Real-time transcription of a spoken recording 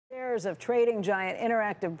Shares of trading giant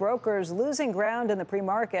Interactive Brokers losing ground in the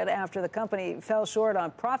pre-market after the company fell short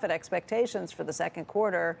on profit expectations for the second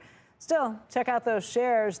quarter. Still, check out those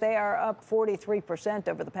shares. They are up 43%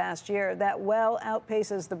 over the past year. That well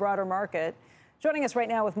outpaces the broader market. Joining us right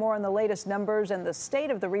now with more on the latest numbers and the state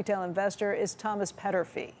of the retail investor is Thomas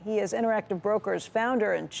Peterffy. He is Interactive Brokers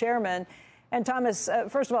founder and chairman. And Thomas,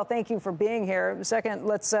 first of all, thank you for being here. Second,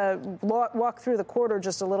 let's walk through the quarter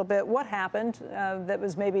just a little bit. What happened that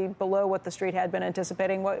was maybe below what the street had been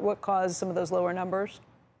anticipating? What caused some of those lower numbers?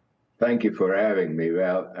 Thank you for having me.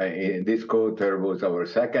 Well, this quarter was our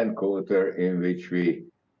second quarter in which we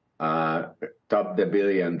topped $1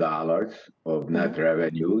 billion of net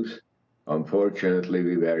revenues. Unfortunately,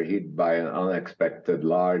 we were hit by an unexpected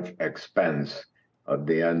large expense at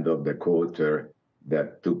the end of the quarter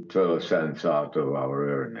that took 12 cents out of our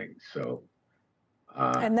earnings. So,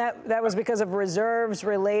 and that was because of reserves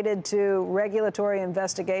related to regulatory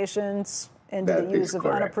investigations into the use of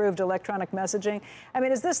unapproved electronic messaging. I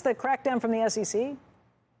mean, is this the crackdown from the SEC?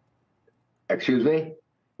 Excuse me?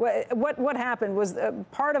 What happened? Was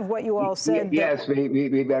part of what you all said? Yes,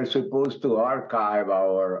 we were supposed to archive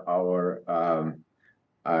our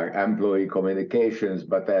employee communications,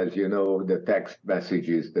 but as you know, the text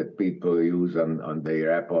messages that people use on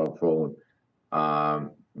their Apple phone,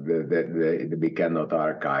 we cannot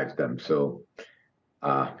archive them. So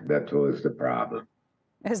that was the problem.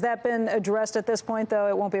 Has that been addressed at this point, though?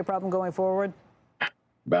 It won't be a problem going forward?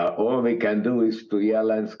 Well, all we can do is to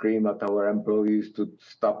yell and scream at our employees to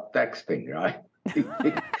stop texting, right?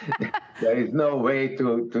 There is no way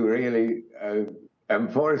to really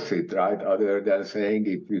enforce it, right? Other than saying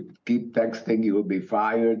if you keep texting, you will be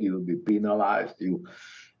fired, you will be penalized.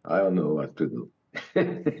 I don't know what to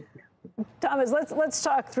do. Thomas, let's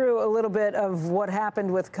talk through a little bit of what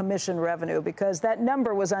happened with commission revenue, because that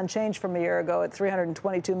number was unchanged from a year ago at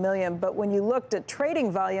 $322 million. But when you looked at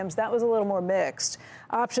trading volumes, that was a little more mixed.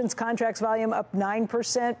 Options contracts volume up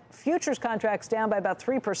 9%, futures contracts down by about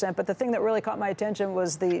 3%. But the thing that really caught my attention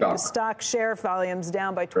was the stock share volumes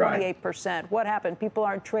down by 28%. Right. What happened? People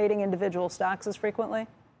aren't trading individual stocks as frequently?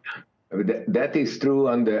 That is true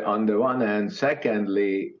on the one hand.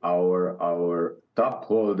 Secondly, our top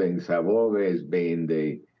holdings have always been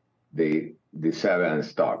the seven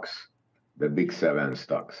stocks, the big seven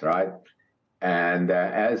stocks, right? And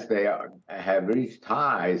as they have reached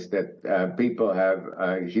highs that people have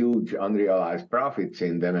huge unrealized profits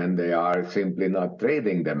in them, and they are simply not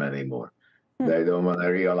trading them anymore. They don't want to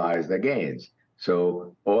realize the gains.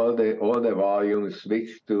 So all the volumes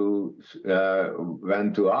switched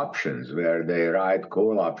went to options, where they write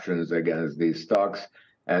call options against these stocks,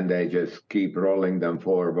 and they just keep rolling them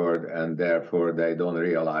forward, and therefore they don't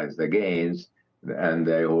realize the gains, and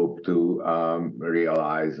they hope to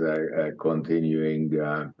realize a continuing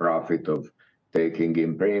profit of taking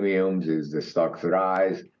in premiums as the stocks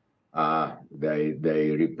rise. They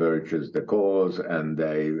repurchase the calls, and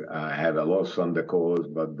they have a loss on the calls,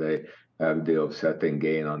 but they have the offsetting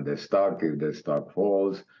gain on the stock. If the stock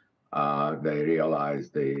falls, they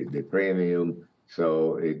realize the premium.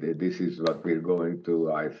 So this is what we're going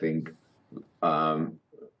to, I think,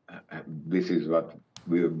 this is what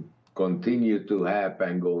will continue to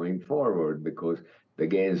happen going forward, because the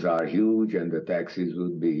gains are huge and the taxes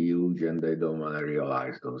would be huge, and they don't want to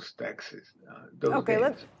realize those taxes. Okay,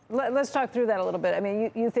 let's talk through that a little bit. I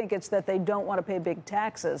mean, you think it's that they don't want to pay big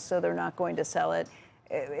taxes, so they're not going to sell it.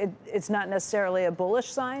 It's not necessarily a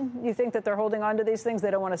bullish sign? You think that they're holding on to these things?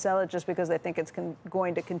 They don't want to sell it just because they think it's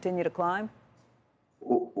going to continue to climb?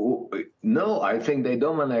 No, I think they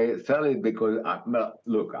don't want to sell it because,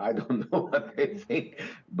 look, I don't know what they think.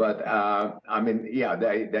 But, I mean, yeah,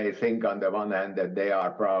 they think on the one hand that they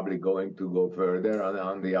are probably going to go further. And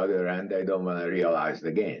on the other hand, they don't want to realize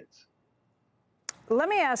the gains. Let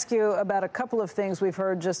me ask you about a couple of things we've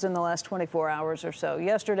heard just in the last 24 hours or so.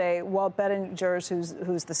 Yesterday, Walt Bettinger,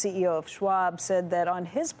 who's the CEO of Schwab, said that on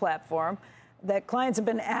his platform that clients have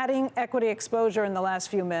been adding equity exposure in the last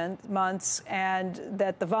few months, and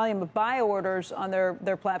that the volume of buy orders on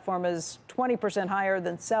their platform is 20% higher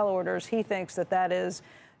than sell orders. He thinks that is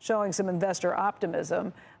showing some investor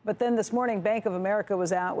optimism. But then this morning, Bank of America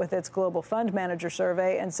was out with its global fund manager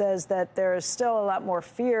survey and says that there is still a lot more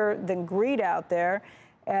fear than greed out there,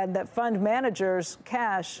 and that fund managers'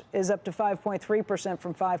 cash is up to 5.3%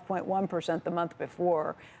 from 5.1% the month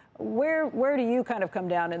before. Where do you kind of come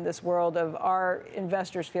down in this world of, are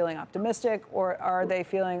investors feeling optimistic, or are they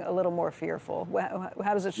feeling a little more fearful?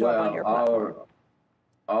 How does it show up on your platform?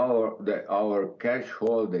 Our cash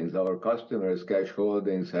holdings, our customers' cash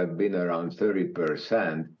holdings have been around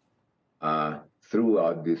 30%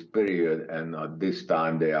 throughout this period, and at this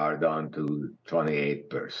time they are down to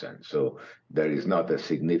 28%. So there is not a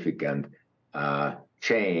significant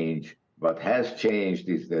change. What has changed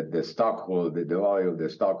is that the value of the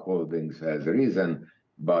stock holdings has risen,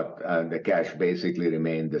 but the cash basically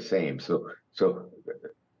remained the same. So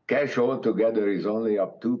cash altogether is only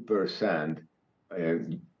up 2%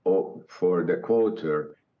 for the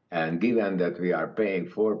quarter. And given that we are paying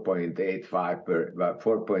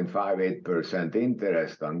 4.58%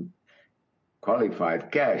 interest on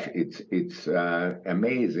qualified cash, it's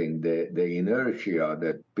amazing the inertia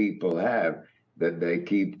that people have, that they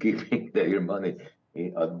keep keeping their money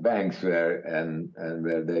at banks where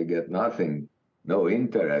they get nothing, no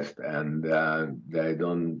interest, and they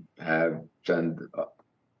don't have send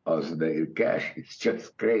us their cash. It's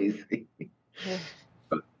just crazy. Yeah.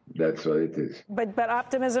 That's what it is. But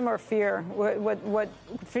optimism or fear? What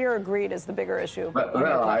fear or greed is the bigger issue?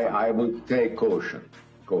 Well, I would say caution.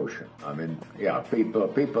 I mean, yeah,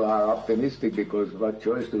 people are optimistic because what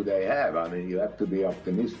choice do they have? I mean, you have to be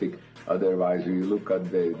optimistic. Otherwise, you look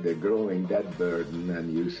at the growing debt burden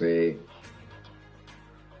and you say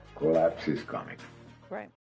collapse is coming. Right.